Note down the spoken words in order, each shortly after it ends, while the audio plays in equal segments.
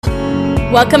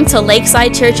Welcome to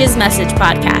Lakeside Church's Message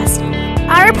Podcast.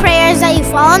 Our prayer is that you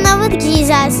fall in love with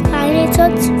Jesus, find a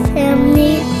church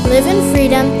family, live in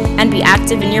freedom, And be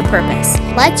active in your purpose.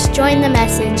 Let's join the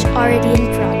message already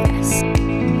in progress.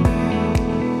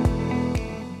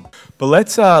 But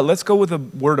let's go with a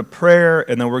word of prayer,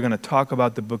 and then we're going to talk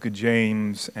about the book of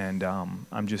James, and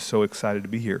I'm just so excited to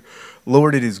be here.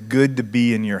 Lord, it is good to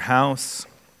be in your house.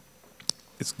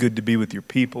 It's good to be with your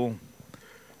people.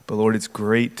 But Lord, it's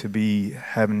great to be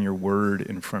having your word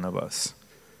in front of us.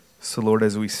 So Lord,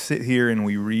 as we sit here and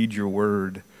we read your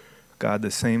word, God,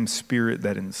 the same Spirit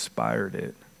that inspired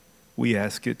it, we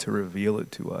ask it to reveal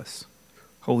it to us.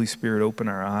 Holy Spirit, open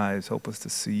our eyes, help us to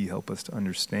see, help us to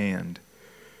understand,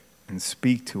 and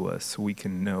speak to us so we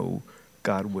can know,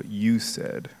 God, what you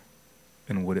said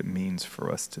and what it means for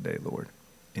us today, Lord.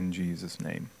 In Jesus'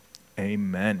 name,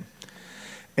 amen.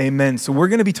 Amen. So we're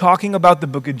going to be talking about the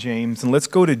book of James, and let's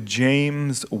go to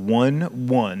James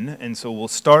 1:1. And so we'll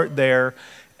start there,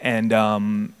 and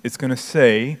it's going to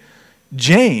say,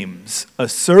 James, a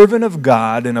servant of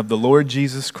God and of the Lord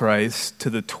Jesus Christ, to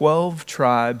the 12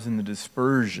 tribes in the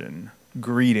dispersion,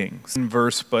 greetings.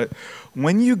 Verse, but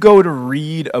when you go to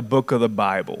read a book of the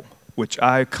Bible, which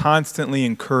I constantly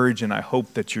encourage and I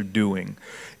hope that you're doing,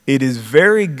 it is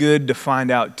very good to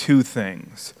find out two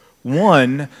things.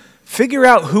 One, figure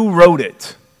out who wrote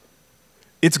it.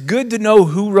 It's good to know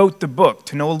who wrote the book,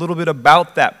 to know a little bit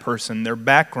about that person, their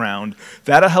background.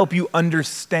 That'll help you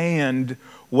understand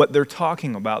what they're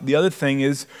talking about. The other thing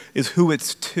is who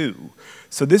it's to.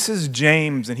 So this is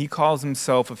James, and he calls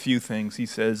himself a few things. He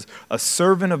says, a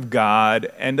servant of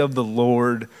God and of the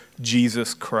Lord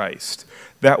Jesus Christ.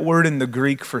 That word in the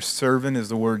Greek for servant is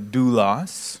the word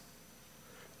doulos.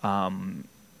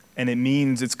 And it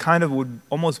means, it's kind of would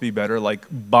almost be better like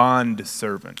bond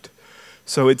servant.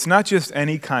 So it's not just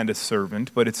any kind of servant,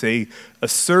 but it's a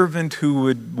servant who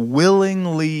would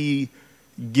willingly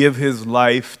give his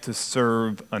life to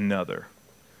serve another.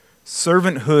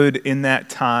 Servanthood in that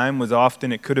time was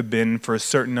often, it could have been for a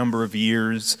certain number of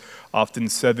years, often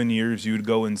 7 years you would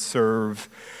go and serve.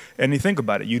 And you think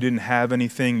about it, you didn't have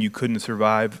anything, you couldn't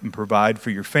survive and provide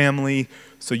for your family,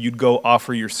 so you'd go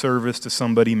offer your service to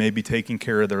somebody maybe taking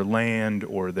care of their land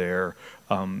or their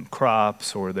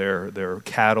crops or their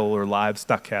cattle or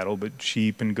livestock cattle, but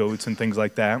sheep and goats and things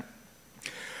like that.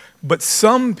 But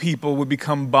some people would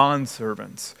become bond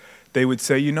servants. They would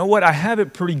say, you know what, I have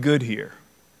it pretty good here.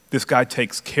 This guy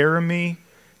takes care of me,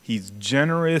 he's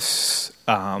generous,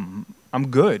 I'm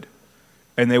good.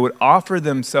 And they would offer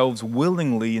themselves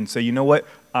willingly and say, you know what,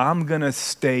 I'm going to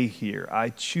stay here. I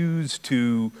choose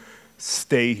to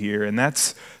stay here. And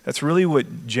that's really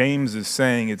what James is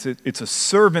saying. It's a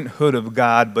servanthood of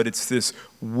God, but it's this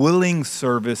willing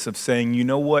service of saying, you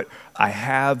know what, I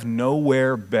have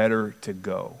nowhere better to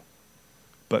go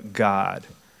but God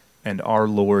and our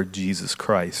Lord Jesus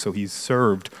Christ. So he's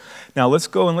served. Now let's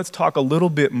go and let's talk a little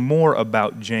bit more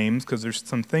about James, because there's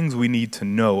some things we need to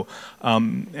know.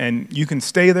 And you can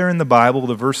stay there in the Bible.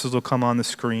 The verses will come on the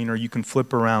screen, or you can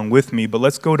flip around with me. But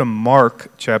let's go to Mark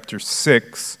chapter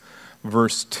 6,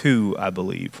 verse 2, I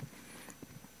believe.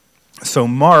 So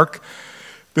Mark,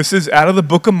 this is out of the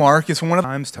book of Mark. It's one of the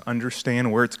times to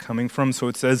understand where it's coming from. So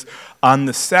it says, on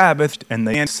the Sabbath, and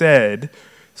they said...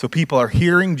 So people are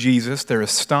hearing Jesus, they're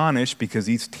astonished because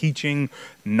he's teaching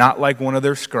not like one of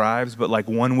their scribes, but like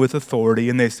one with authority.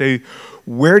 And they say,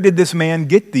 where did this man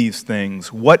get these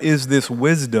things? What is this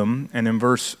wisdom? And in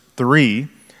verse 3,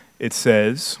 it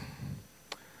says,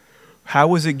 how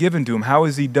was it given to him? How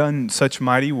has he done such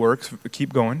mighty works?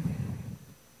 Keep going.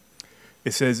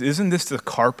 It says, isn't this the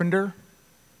carpenter?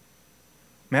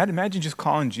 Imagine just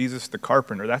calling Jesus the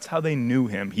carpenter. That's how they knew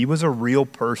him. He was a real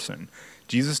person.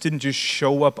 Jesus didn't just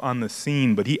show up on the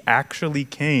scene, but he actually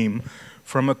came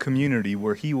from a community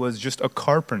where he was just a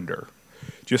carpenter,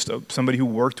 somebody who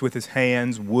worked with his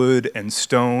hands, wood and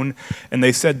stone. And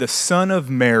they said, the son of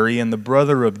Mary and the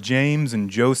brother of James and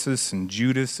Joseph and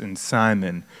Judas and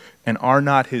Simon, and are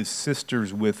not his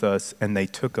sisters with us? And they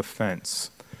took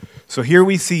offense. So here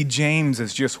we see James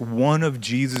as just one of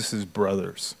Jesus's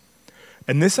brothers.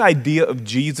 And this idea of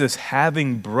Jesus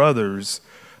having brothers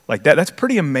like that, that's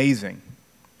pretty amazing.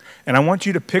 And I want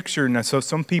you to picture, now, so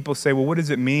some people say, well, what does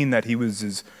it mean that he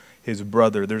was his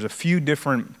brother? There's a few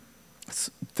different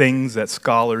things that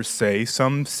scholars say.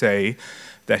 Some say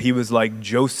that he was like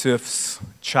Joseph's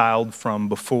child from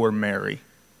before Mary,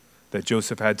 that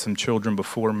Joseph had some children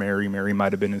before Mary. Mary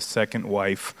might have been his second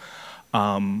wife.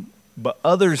 But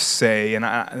others say, and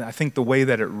I think the way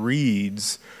that it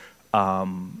reads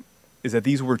is that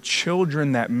these were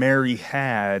children that Mary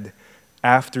had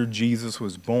after Jesus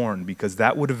was born, because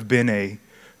that would have been a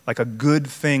like a good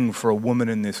thing for a woman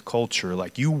in this culture.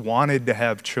 Like you wanted to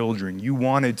have children. You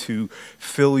wanted to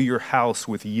fill your house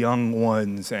with young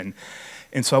ones. And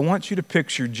so I want you to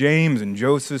picture James and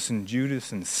Joseph and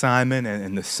Judas and Simon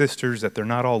and the sisters, that they're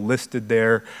not all listed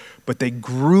there, but they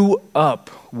grew up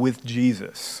with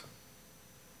Jesus.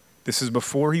 This is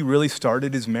before he really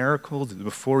started his miracles,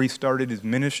 before he started his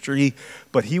ministry,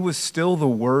 but he was still the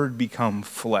Word become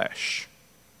flesh.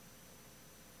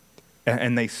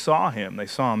 And they saw him. They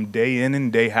saw him day in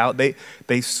and day out.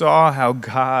 They saw how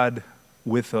God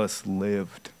with us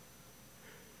lived.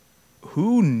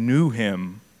 Who knew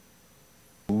him,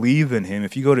 believe in him?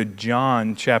 If you go to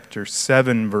John chapter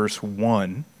 7, verse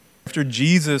 1, after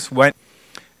Jesus went,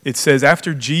 it says,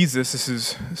 after Jesus, this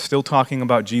is still talking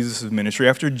about Jesus' ministry,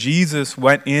 after Jesus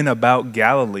went in about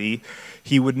Galilee,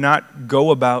 he would not go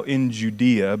about in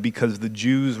Judea because the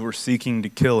Jews were seeking to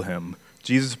kill him.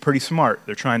 Jesus is pretty smart.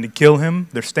 They're trying to kill him.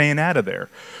 They're staying out of there.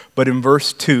 But in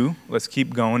verse 2, let's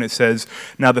keep going, it says,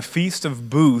 now the Feast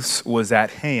of Booths was at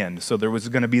hand. So there was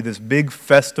going to be this big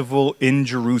festival in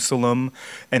Jerusalem,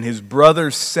 and his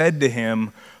brothers said to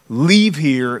him, leave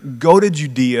here, go to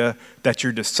Judea, that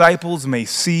your disciples may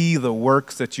see the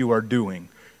works that you are doing.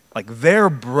 Like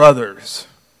they're brothers.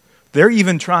 They're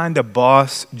even trying to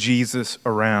boss Jesus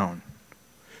around.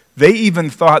 They even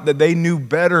thought that they knew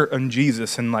better than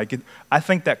Jesus. And I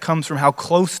think that comes from how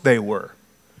close they were.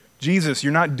 Jesus,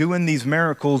 you're not doing these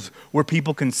miracles where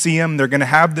people can see him. They're going to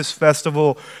have this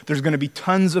festival. There's going to be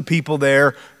tons of people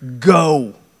there.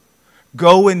 Go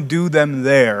and do them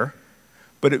there.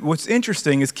 But what's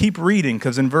interesting is keep reading,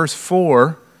 because in verse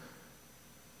 4,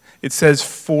 it says,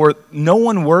 for no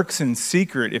one works in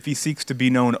secret if he seeks to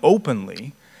be known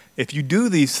openly. If you do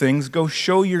these things, go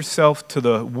show yourself to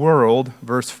the world.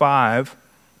 Verse 5,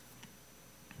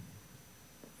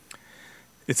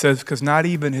 it says, because not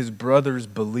even his brothers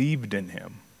believed in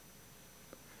him.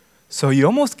 So you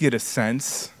almost get a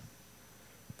sense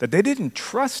that they didn't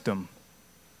trust him.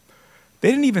 They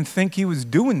didn't even think he was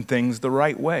doing things the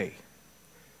right way.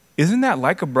 Isn't that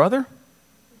like a brother?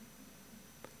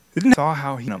 Didn't saw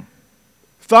how he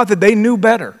thought that they knew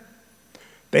better.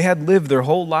 They had lived their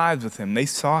whole lives with him. They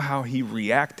saw how he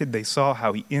reacted. They saw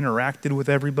how he interacted with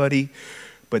everybody.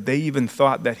 But they even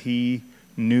thought that he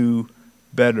knew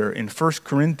better. In 1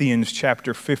 Corinthians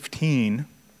chapter 15,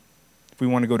 if we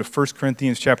want to go to 1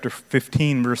 Corinthians chapter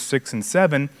 15, verse 6 and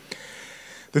 7,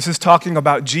 this is talking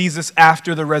about Jesus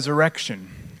after the resurrection.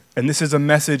 And this is a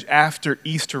message after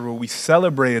Easter where we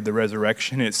celebrated the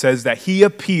resurrection. It says that he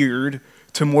appeared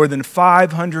to more than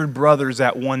 500 brothers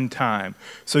at one time.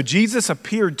 So Jesus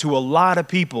appeared to a lot of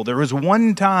people. There was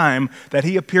one time that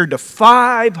he appeared to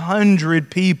 500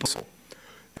 people.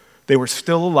 They were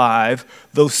still alive,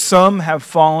 though some have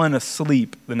fallen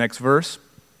asleep. The next verse,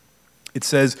 it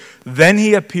says, then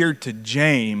he appeared to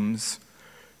James,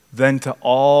 then to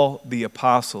all the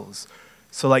apostles.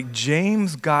 So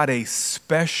James got a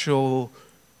special,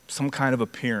 some kind of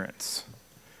appearance.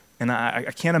 And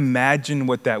I can't imagine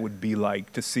what that would be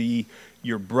like to see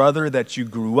your brother that you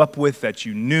grew up with, that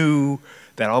you knew,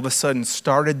 that all of a sudden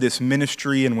started this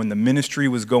ministry, and when the ministry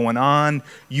was going on,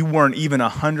 you weren't even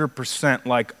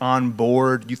 100% on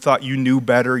board. You thought you knew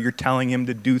better. You're telling him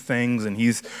to do things, and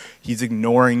he's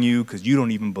ignoring you because you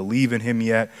don't even believe in him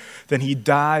yet. Then he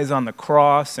dies on the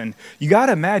cross, and you got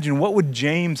to imagine, what would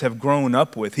James have grown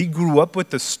up with? He grew up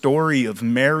with the story of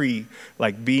Mary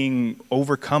being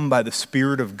overcome by the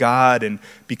Spirit of God and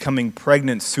becoming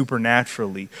pregnant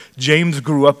supernaturally. James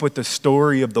grew up with the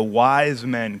story of the wise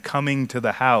men coming to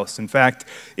the house. In fact,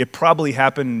 it probably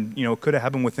happened, could have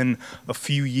happened within a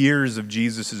few years of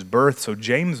Jesus' birth. So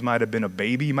James might have been a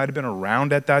baby, he might have been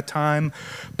around at that time,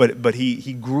 but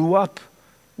he grew up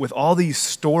with all these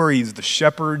stories, the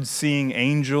shepherds seeing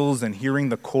angels and hearing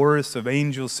the chorus of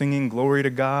angels singing glory to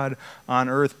God on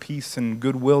earth, peace and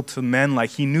goodwill to men.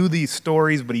 He knew these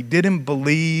stories, but he didn't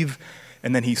believe.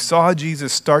 And then he saw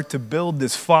Jesus start to build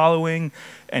this following,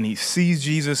 and he sees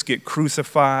Jesus get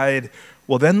crucified.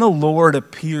 Well, then the Lord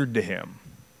appeared to him.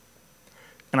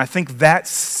 And I think that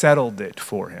settled it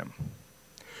for him.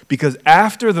 Because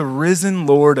after the risen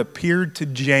Lord appeared to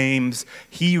James,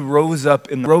 he rose up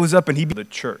and he became the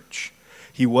church.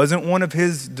 He wasn't one of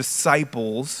his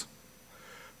disciples,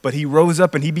 but he rose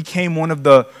up and he became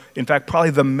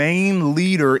probably the main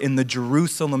leader in the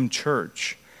Jerusalem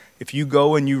church. If you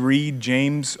go and you read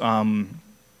James,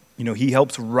 he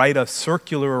helps write a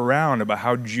circular around about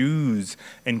how Jews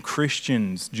and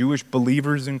Christians, Jewish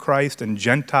believers in Christ and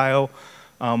Gentile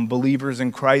believers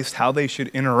in Christ, how they should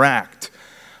interact.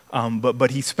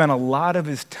 But he spent a lot of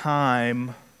his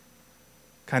time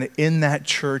kind of in that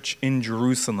church in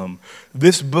Jerusalem.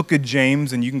 This book of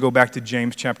James, and you can go back to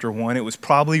James chapter 1, it was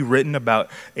probably written about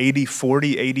AD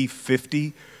 40, AD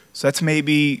 50. So that's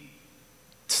maybe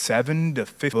 7 to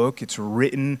 50 book. It's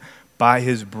written by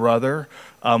his brother.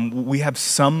 We have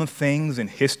some things in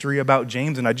history about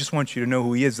James, and I just want you to know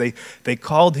who he is. They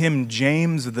called him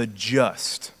James the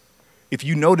Just. If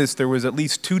you notice, there was at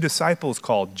least 2 disciples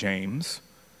called James.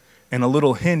 And a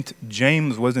little hint,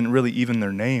 James wasn't really even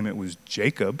their name. It was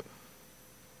Jacob.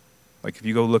 Like if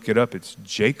you go look it up, it's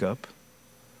Jacob.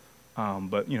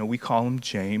 But, we call him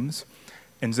James.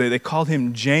 And so they called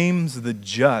him James the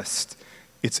Just.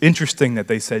 It's interesting that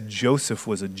they said Joseph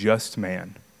was a just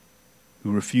man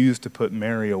who refused to put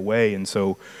Mary away. And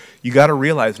so you got to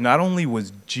realize not only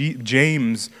was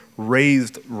James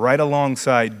raised right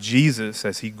alongside Jesus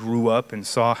as he grew up and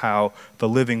saw how the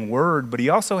living word, but he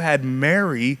also had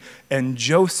Mary and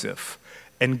Joseph.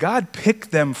 And God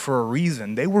picked them for a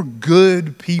reason. They were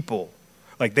good people.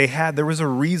 There was a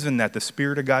reason that the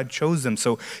Spirit of God chose them.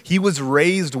 So he was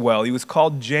raised well. He was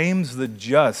called James the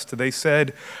Just. They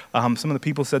said, some of the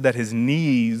people said that his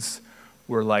knees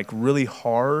were really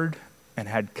hard and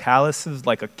had calluses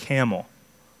like a camel,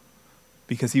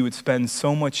 because he would spend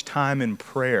so much time in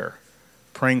prayer,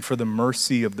 praying for the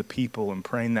mercy of the people and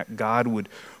praying that God would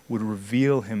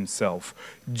reveal himself.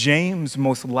 James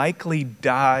most likely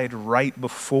died right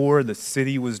before the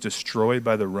city was destroyed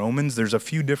by the Romans. There's a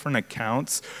few different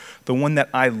accounts. The one that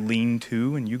I lean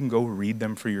to, and you can go read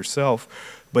them for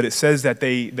yourself, but it says that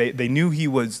they knew he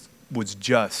was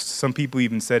just. Some people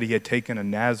even said he had taken a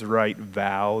Nazirite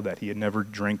vow, that he had never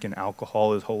drinking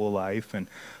alcohol his whole life and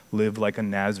lived like a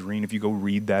Nazarene. If you go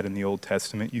read that in the Old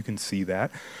Testament, you can see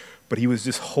that. But he was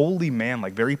this holy man,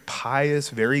 very pious,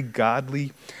 very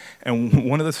godly. And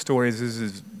one of the stories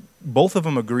is both of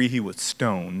them agree he was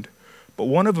stoned. But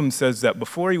one of them says that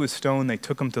before he was stoned, they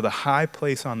took him to the high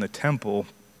place on the temple,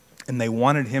 and they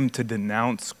wanted him to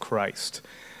denounce Christ.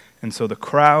 And so the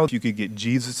crowd, you could get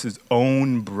Jesus'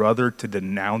 own brother to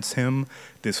denounce him,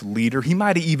 this leader. He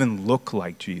might even look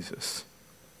like Jesus,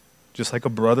 just like a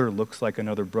brother looks like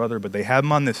another brother. But they have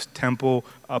him on this temple,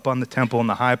 up on the temple in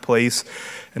the high place,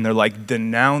 and they're like,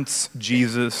 denounce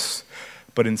Jesus.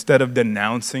 But instead of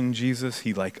denouncing Jesus,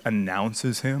 he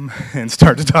announces him and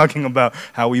starts talking about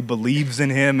how he believes in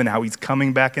him and how he's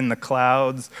coming back in the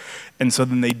clouds. And so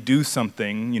then they do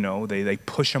something, they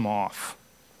push him off.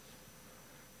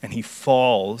 And he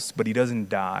falls, but he doesn't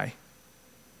die.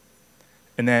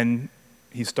 And then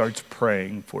he starts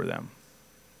praying for them.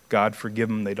 God, forgive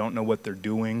them. They don't know what they're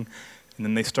doing. And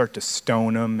then they start to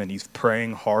stone him, and he's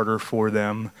praying harder for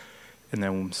them. And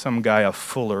then some guy, a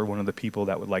fuller, one of the people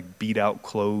that would beat out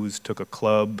clothes, took a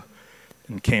club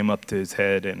and came up to his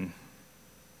head, and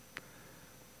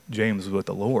James was with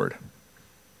the Lord.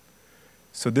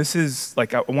 So this is,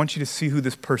 I want you to see who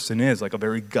this person is, a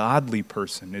very godly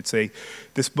person.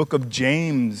 This book of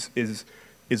James is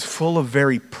full of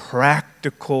very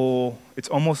practical, it's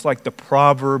almost like the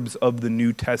Proverbs of the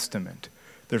New Testament.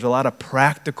 There's a lot of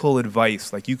practical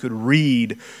advice. You could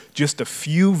read just a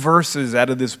few verses out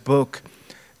of this book,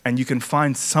 and you can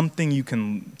find something you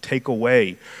can take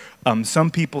away.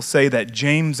 Some people say that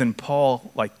James and Paul,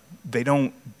 they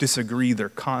don't disagree, they're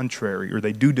contrary, or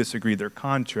they do disagree, they're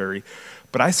contrary.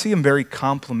 But I see them very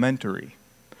complementary.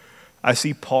 I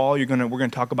see Paul, we're going to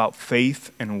talk about faith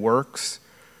and works.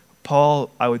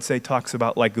 Paul, I would say, talks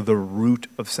about the root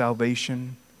of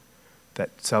salvation, that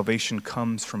salvation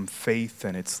comes from faith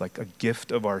and it's a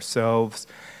gift of ourselves.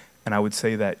 And I would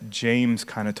say that James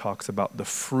kind of talks about the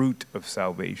fruit of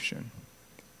salvation.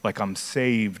 I'm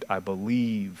saved, I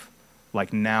believe.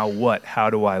 Now what? How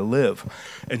do I live?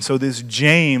 And so this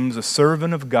James, a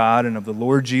servant of God and of the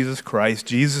Lord Jesus Christ,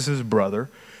 Jesus' brother,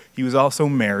 he was also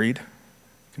married.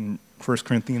 In 1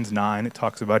 Corinthians 9, it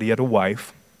talks about he had a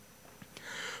wife.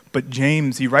 But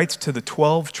James, he writes to the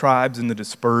 12 tribes in the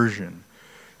dispersion.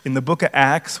 In the book of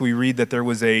Acts, we read that there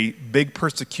was a big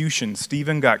persecution.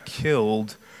 Stephen got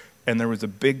killed, and there was a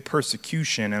big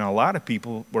persecution, and a lot of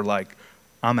people were like,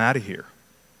 I'm out of here.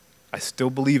 I still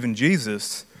believe in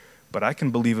Jesus, but I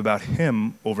can believe about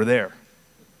him over there.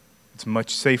 It's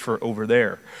much safer over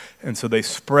there. And so they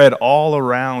spread all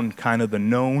around kind of the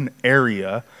known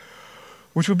area,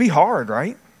 which would be hard,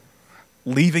 right?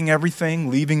 Leaving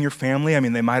everything, leaving your family.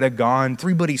 They might have gone,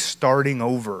 everybody's starting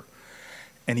over.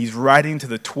 And he's writing to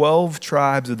the 12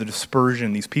 tribes of the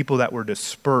dispersion, these people that were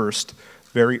dispersed.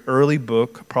 Very early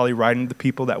book, probably writing to the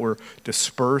people that were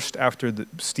dispersed after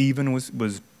Stephen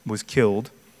was killed.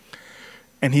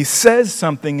 And he says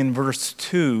something in verse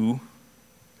 2.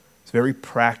 It's very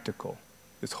practical.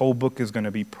 This whole book is going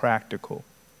to be practical.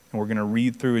 And we're going to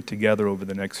read through it together over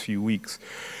the next few weeks.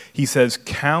 He says,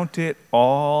 "Count it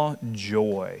all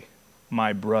joy,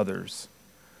 my brothers,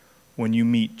 when you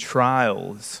meet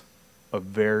trials of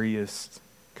various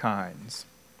kinds."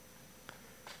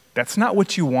 That's not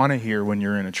what you want to hear when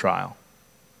you're in a trial,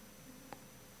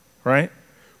 right?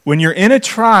 When you're in a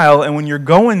trial and when you're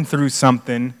going through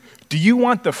something, do you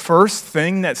want the first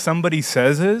thing that somebody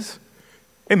says is,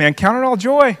 "Hey man, count it all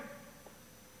joy"?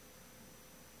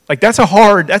 Like that's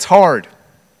hard.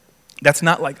 That's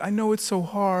not like, "I know it's so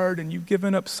hard and you've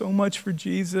given up so much for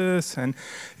Jesus and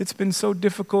it's been so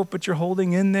difficult, but you're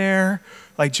holding in there."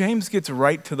 Like James gets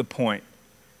right to the point.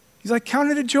 He's like,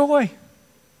 count it a joy.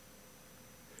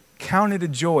 Count it a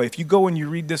joy. If you go and you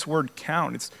read this word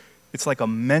count, it's like a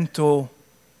mental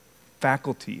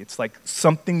faculty. It's like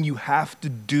something you have to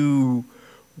do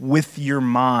with your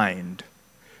mind.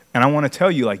 And I want to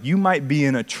tell you, like, you might be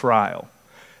in a trial.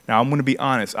 Now, I'm going to be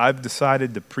honest. I've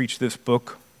decided to preach this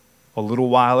book a little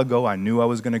while ago. I knew I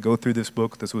was going to go through this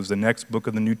book. This was the next book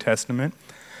of the New Testament.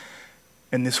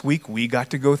 And this week, we got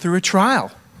to go through a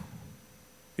trial.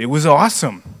 It was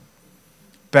awesome.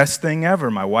 Best thing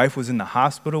ever. My wife was in the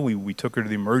hospital. We took her to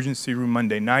the emergency room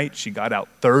Monday night. She got out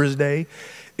Thursday.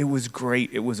 It was great.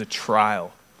 It was a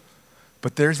trial.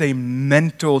 But there's a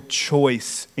mental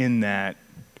choice in that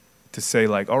to say,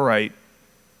 like, all right,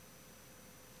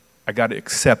 I got to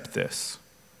accept this.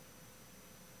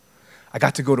 I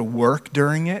got to go to work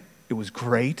during it. It was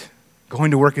great.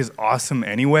 Going to work is awesome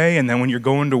anyway. And then when you're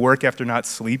going to work after not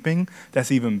sleeping, that's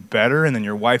even better. And then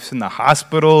your wife's in the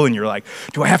hospital and you're like,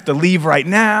 do I have to leave right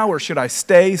now or should I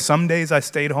stay? Some days I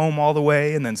stayed home all the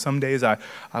way. And then some days I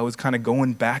was kind of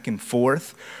going back and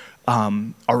forth.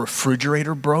 Our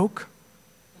refrigerator broke.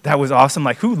 That was awesome.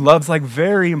 Like, who loves, like,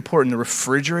 very important. The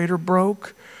refrigerator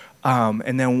broke.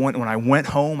 And then when I went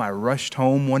home, I rushed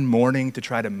home one morning to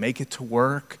try to make it to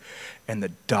work. And the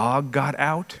dog got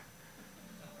out.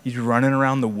 He's running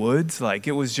around the woods. Like,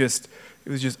 it was just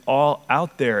all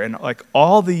out there. And like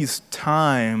all these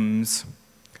times,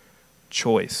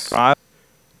 choice.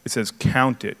 It says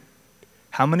count it.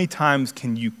 How many times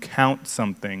can you count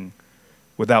something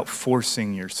without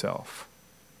forcing yourself?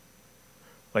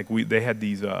 Like they had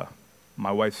these,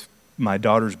 my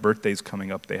daughter's birthday's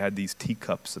coming up. They had these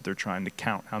teacups that they're trying to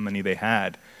count how many they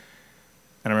had.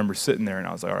 And I remember sitting there and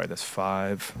I was like, all right, that's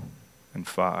 5 and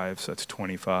 5, so that's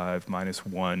 25 minus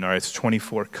 1. All right, it's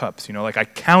 24 cups. You know, like I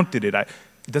counted it. It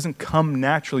doesn't come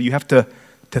naturally. You have to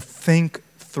think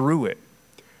through it.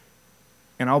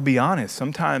 And I'll be honest,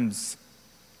 sometimes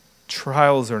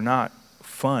trials are not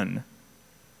fun.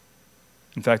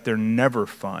 In fact, they're never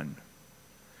fun.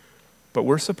 But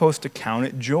we're supposed to count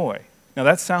it joy. Now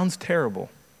that sounds terrible.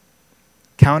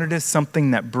 Count it as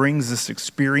something that brings this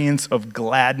experience of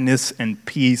gladness and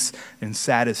peace and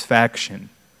satisfaction.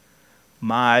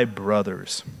 My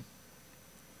brothers.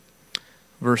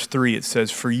 Verse 3, it says,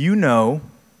 for you know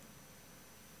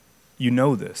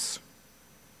this.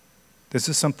 This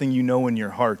is something you know in your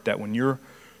heart, that when you're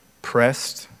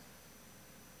pressed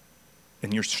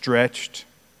and you're stretched,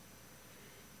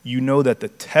 you know that the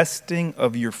testing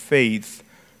of your faith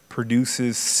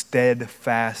produces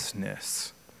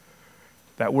steadfastness.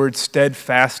 That word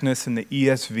steadfastness in the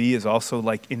ESV is also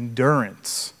like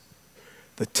endurance.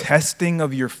 The testing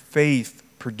of your faith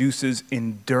produces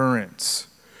endurance.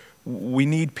 We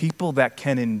need people that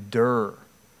can endure.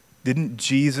 Didn't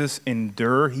Jesus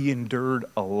endure? He endured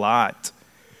a lot.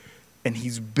 And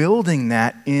he's building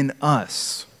that in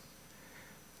us.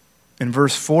 In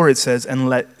verse 4 it says, and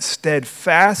let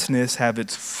steadfastness have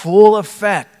its full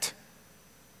effect.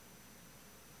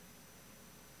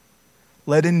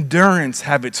 Let endurance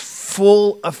have its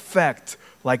full effect.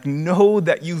 Like, know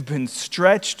that you've been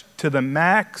stretched to the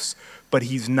max, but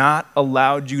he's not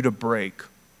allowed you to break.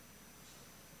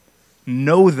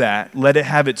 Know that. Let it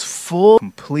have its full,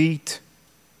 complete,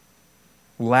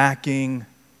 lacking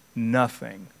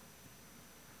nothing.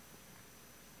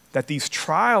 That these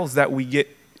trials that we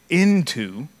get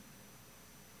into,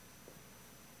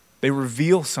 they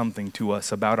reveal something to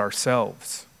us about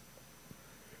ourselves.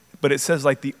 But it says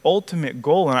like the ultimate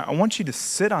goal, and I want you to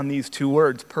sit on these two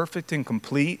words, perfect and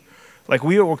complete. Like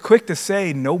we're quick to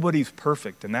say nobody's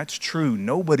perfect, and that's true.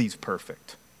 Nobody's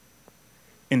perfect.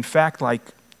 In fact,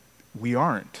 like we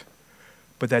aren't.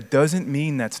 But that doesn't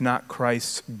mean that's not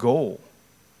Christ's goal.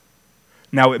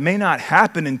 Now, it may not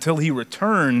happen until he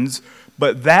returns,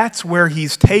 but that's where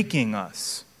he's taking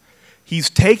us.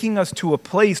 He's taking us to a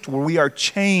place where we are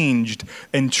changed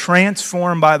and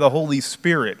transformed by the Holy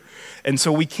Spirit. And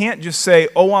so we can't just say,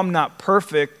 oh, I'm not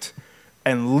perfect,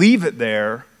 and leave it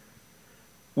there.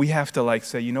 We have to like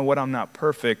say, you know what, I'm not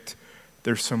perfect,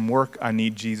 There's some work I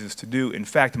need Jesus to do. In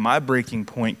fact, my breaking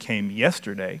point came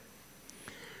yesterday.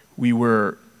 We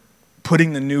were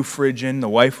putting the new fridge in. The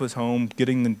wife was home,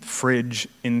 getting the fridge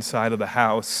inside of the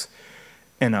house,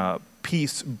 and a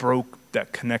piece broke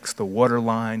that connects the water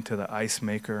line to the ice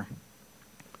maker.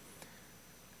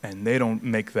 And they don't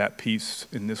make that piece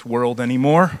in this world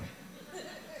anymore.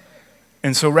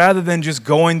 And so rather than just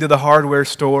going to the hardware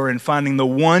store and finding the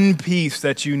one piece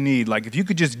that you need, like if you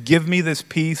could just give me this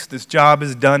piece, this job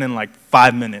is done in like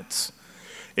 5 minutes.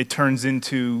 It turns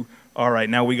into, all right,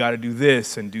 now we got to do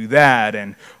this and do that.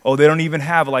 And, oh, they don't even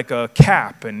have like a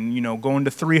cap and, going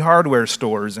to 3 hardware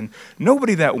stores. And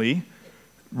nobody that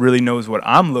really knows what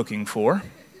I'm looking for.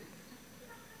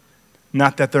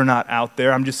 Not that they're not out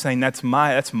there. I'm just saying that's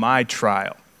my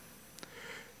trial.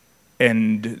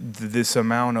 And this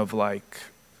amount of like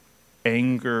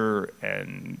anger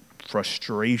and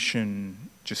frustration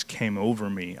just came over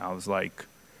me. I was like,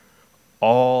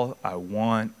 all I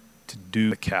want to do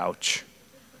the couch,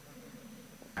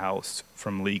 house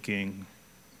from leaking,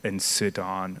 and sit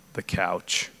on the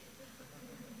couch.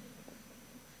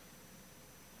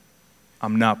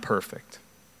 I'm not perfect.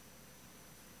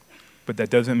 But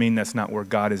that doesn't mean that's not where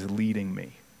God is leading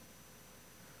me.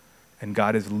 And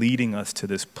God is leading us to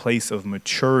this place of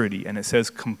maturity. And it says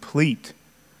complete.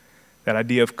 That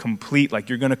idea of complete, like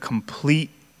you're going to complete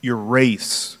your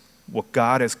race, what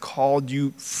God has called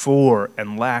you for,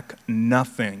 and lack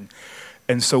nothing.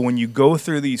 And so when you go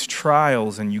through these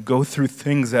trials and you go through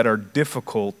things that are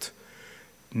difficult,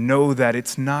 know that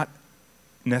it's not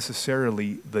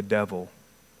necessarily the devil.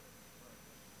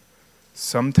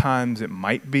 Sometimes it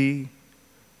might be.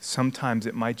 Sometimes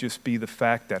it might just be the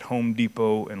fact that Home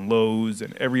Depot and Lowe's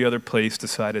and every other place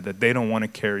decided that they don't want to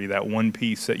carry that one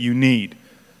piece that you need.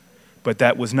 But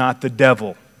that was not the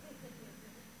devil.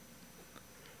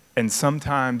 And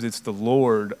sometimes it's the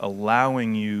Lord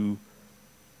allowing you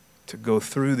to go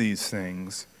through these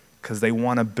things because they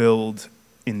want to build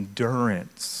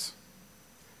endurance.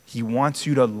 He wants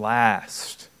you to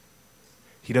last.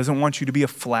 He doesn't want you to be a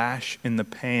flash in the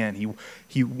pan.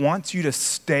 He wants you to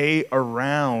stay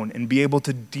around and be able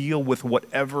to deal with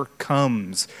whatever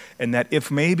comes. And that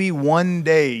if maybe one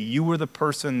day you were the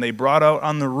person they brought out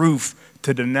on the roof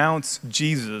to denounce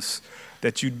Jesus,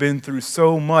 that you'd been through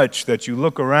so much that you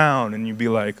look around and you'd be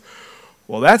like,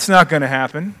 well, that's not going to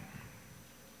happen.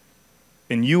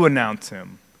 And you announce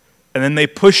him. And then they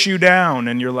push you down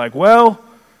and you're like, well,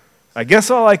 I guess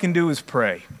all I can do is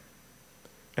pray.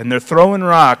 And they're throwing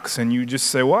rocks, and you just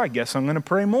say, well, I guess I'm going to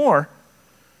pray more.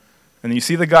 And you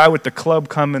see the guy with the club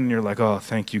coming, and you're like, oh,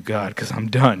 thank you, God, because I'm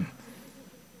done.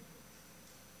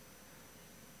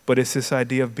 But it's this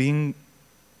idea of being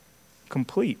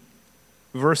complete.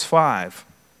 Verse 5,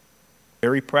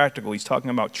 very practical. He's talking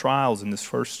about trials in this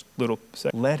first little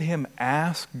section. Let him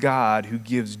ask God who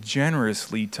gives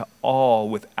generously to all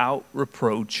without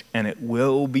reproach, and it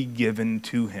will be given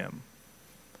to him.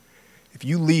 If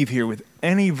you leave here with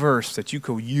any verse that you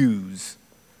could use,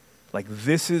 like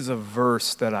this is a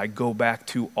verse that I go back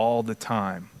to all the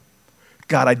time.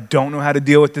 God, I don't know how to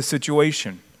deal with this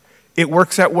situation. It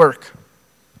works at work.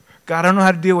 God, I don't know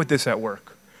how to deal with this at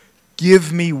work.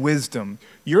 Give me wisdom.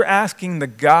 You're asking the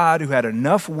God who had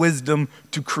enough wisdom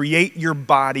to create your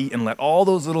body and let all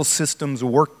those little systems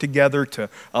work together to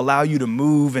allow you to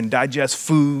move and digest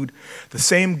food. The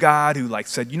same God who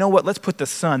said, you know what, let's put the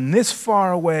sun this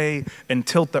far away and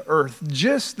tilt the earth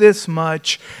just this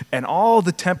much, and all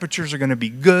the temperatures are going to be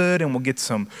good, and we'll get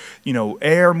some,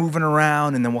 air moving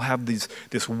around, and then we'll have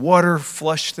this water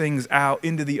flush things out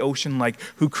into the ocean,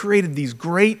 who created these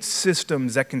great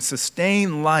systems that can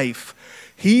sustain life.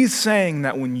 He's saying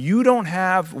that when you don't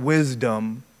have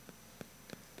wisdom,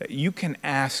 that you can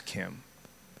ask him.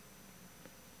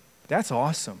 That's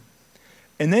awesome.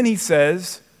 And then he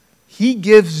says, he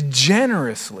gives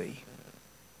generously.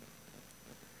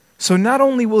 So not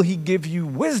only will he give you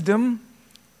wisdom,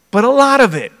 but a lot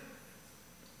of it.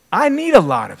 I need a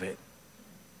lot of it.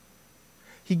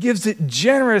 He gives it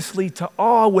generously to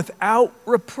all without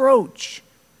reproach.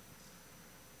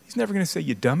 He's never going to say,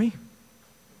 you dummy.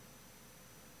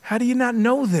 How do you not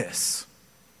know this?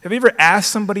 Have you ever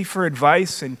asked somebody for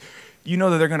advice and you know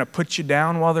that they're going to put you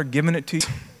down while they're giving it to you?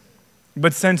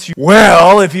 But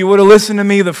if you would have listened to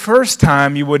me the first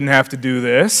time, you wouldn't have to do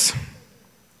this.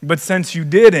 But since you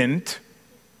didn't,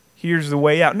 here's the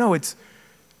way out. No, it's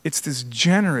this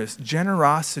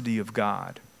generosity of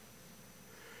God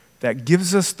that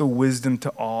gives us the wisdom to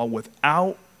all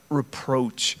without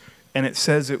reproach. And it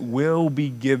says it will be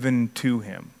given to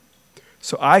him.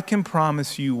 So I can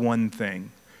promise you one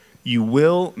thing. You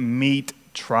will meet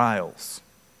trials.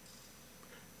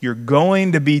 You're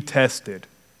going to be tested.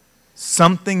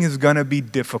 Something is going to be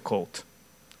difficult.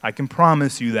 I can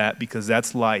promise you that because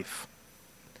that's life.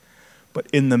 But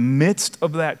in the midst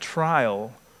of that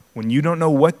trial, when you don't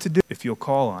know what to do, if you'll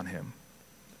call on him,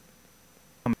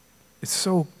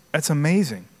 that's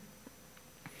amazing.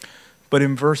 But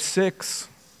in verse 6,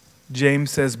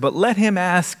 James says, but let him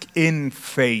ask in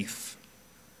faith,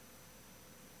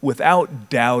 without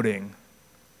doubting.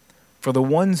 For the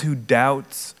ones who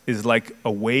doubts is like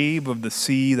a wave of the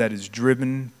sea that is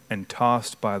driven and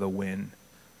tossed by the wind.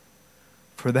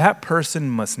 For that person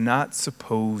must not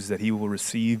suppose that he will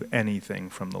receive anything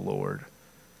from the Lord.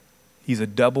 He's a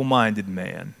double-minded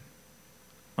man,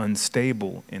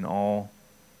 unstable in all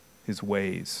his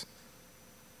ways.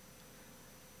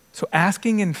 So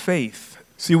asking in faith.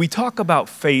 See, we talk about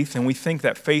faith and we think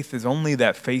that faith is only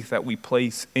that faith that we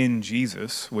place in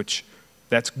Jesus, which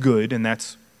that's good and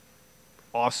that's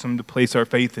awesome to place our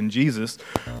faith in Jesus.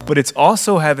 But it's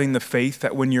also having the faith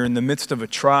that when you're in the midst of a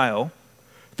trial,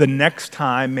 the next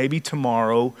time, maybe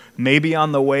tomorrow, maybe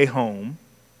on the way home,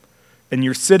 and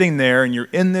you're sitting there and you're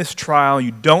in this trial,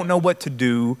 you don't know what to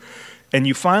do, and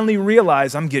you finally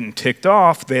realize, I'm getting ticked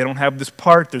off, they don't have this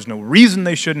part, there's no reason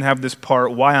they shouldn't have this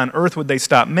part, why on earth would they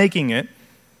stop making it?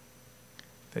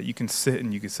 That you can sit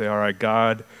and you can say, all right,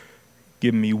 God,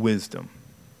 give me wisdom.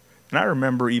 And I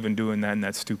remember even doing that in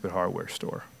that stupid hardware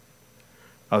store.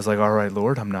 I was like, all right,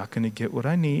 Lord, I'm not going to get what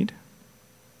I need.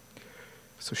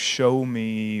 So show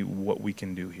me what we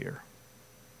can do here.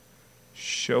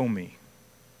 Show me.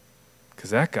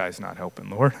 Because that guy's not helping,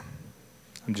 Lord.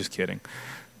 I'm just kidding.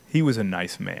 He was a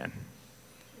nice man.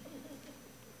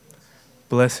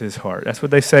 Bless his heart. That's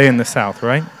what they say in the South,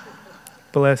 right?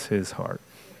 Bless his heart.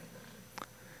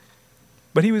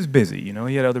 But he was busy, you know.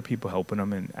 He had other people helping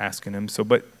him and asking him.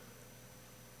 But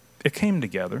it came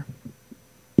together.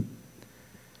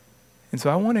 And so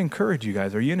I want to encourage you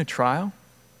guys. Are you in a trial?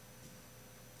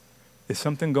 Is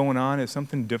something going on? Is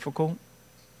something difficult?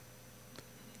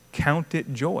 Count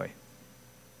it joy.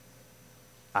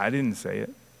 I didn't say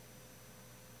it.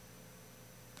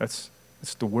 It's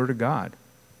the Word of God.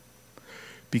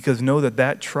 Because know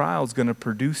that trial is going to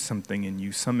produce something in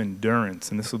you, some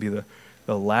endurance. And this will be the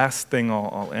last thing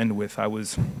I'll end with.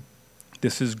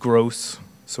 This is gross,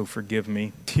 so forgive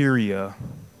me. Bacteria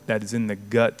that is in the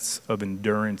guts of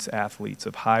endurance athletes,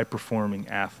 of high-performing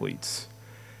athletes.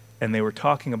 And they were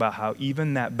talking about how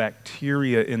even that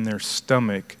bacteria in their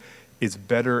stomach is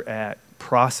better at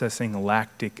processing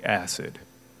lactic acid.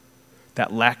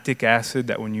 That lactic acid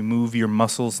that when you move your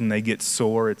muscles and they get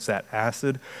sore, it's that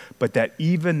acid. But that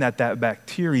even that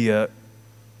bacteria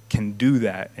can do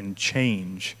that and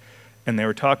change. And they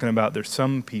were talking about there's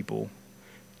some people,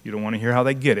 you don't want to hear how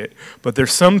they get it, but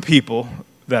there's some people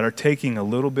that are taking a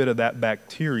little bit of that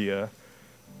bacteria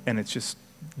and it's just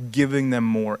giving them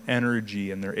more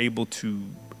energy and they're able to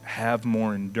have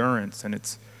more endurance. And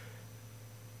it's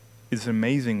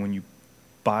amazing when your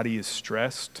body is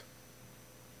stressed,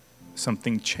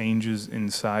 something changes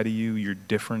inside of you. You're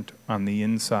different on the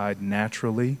inside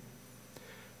naturally.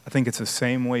 I think it's the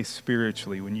same way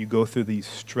spiritually when you go through these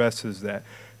stresses that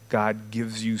God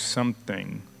gives you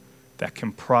something that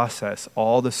can process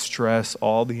all the stress,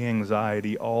 all the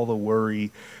anxiety, all the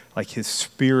worry, like His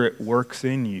Spirit works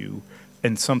in you,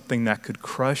 and something that could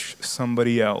crush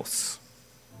somebody else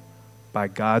by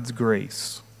God's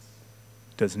grace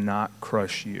does not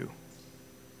crush you.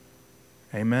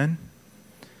 Amen?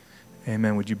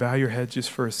 Amen. Would you bow your head just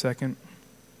for a second?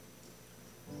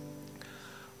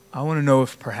 I want to know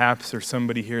if perhaps there's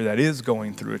somebody here that is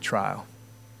going through a trial.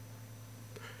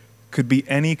 Could be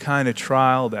any kind of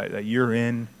trial that you're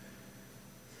in.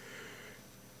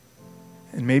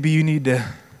 And maybe you need to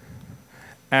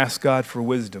ask God for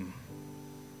wisdom.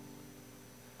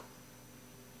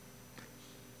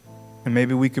 And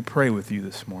maybe we could pray with you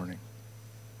this morning.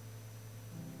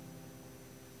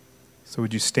 So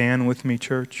would you stand with me,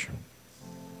 church?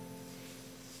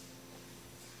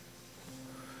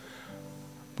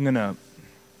 I'm going to,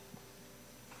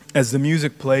 as the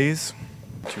music plays,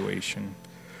 situation,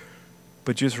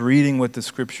 but just reading what the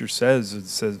scripture says, it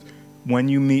says, when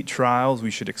you meet trials, we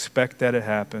should expect that it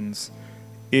happens.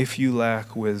 If you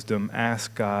lack wisdom,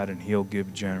 ask God and He'll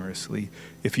give generously.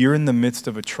 If you're in the midst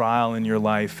of a trial in your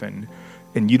life and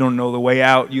you don't know the way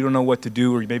out, you don't know what to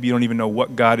do, or maybe you don't even know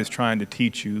what God is trying to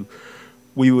teach you,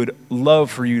 we would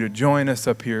love for you to join us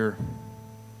up here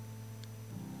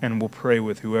and we'll pray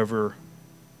with whoever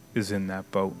is in that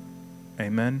boat.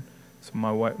 Amen? So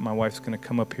my wife's going to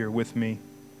come up here with me.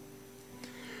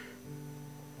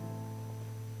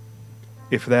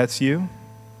 If that's you,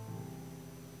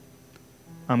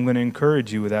 I'm going to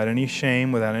encourage you without any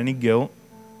shame, without any guilt.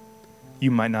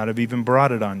 You might not have even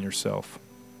brought it on yourself.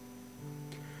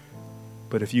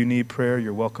 But if you need prayer,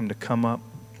 you're welcome to come up.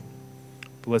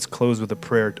 But let's close with a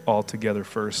prayer all together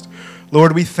first.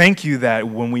 Lord, we thank you that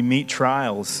when we meet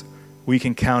trials, we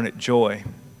can count it joy.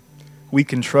 We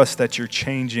can trust that you're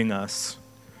changing us,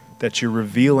 that you're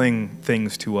revealing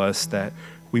things to us, that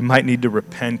we might need to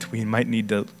repent, we might need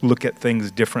to look at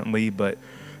things differently, but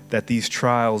that these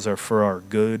trials are for our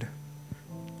good,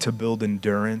 to build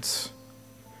endurance,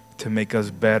 to make us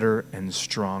better and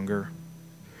stronger.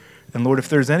 And Lord, if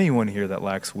there's anyone here that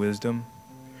lacks wisdom,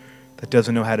 that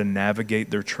doesn't know how to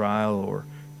navigate their trial or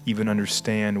even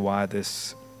understand why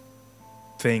this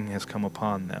thing has come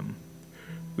upon them,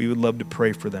 we would love to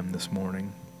pray for them this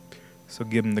morning. So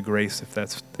give them the grace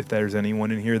if there's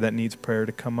anyone in here that needs prayer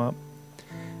to come up.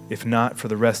 If not, for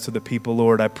the rest of the people,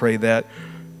 Lord, I pray that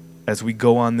as we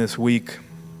go on this week,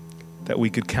 that we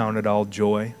could count it all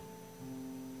joy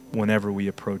whenever we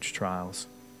approach trials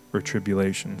or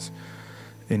tribulations.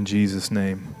 In Jesus'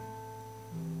 name,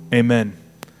 amen.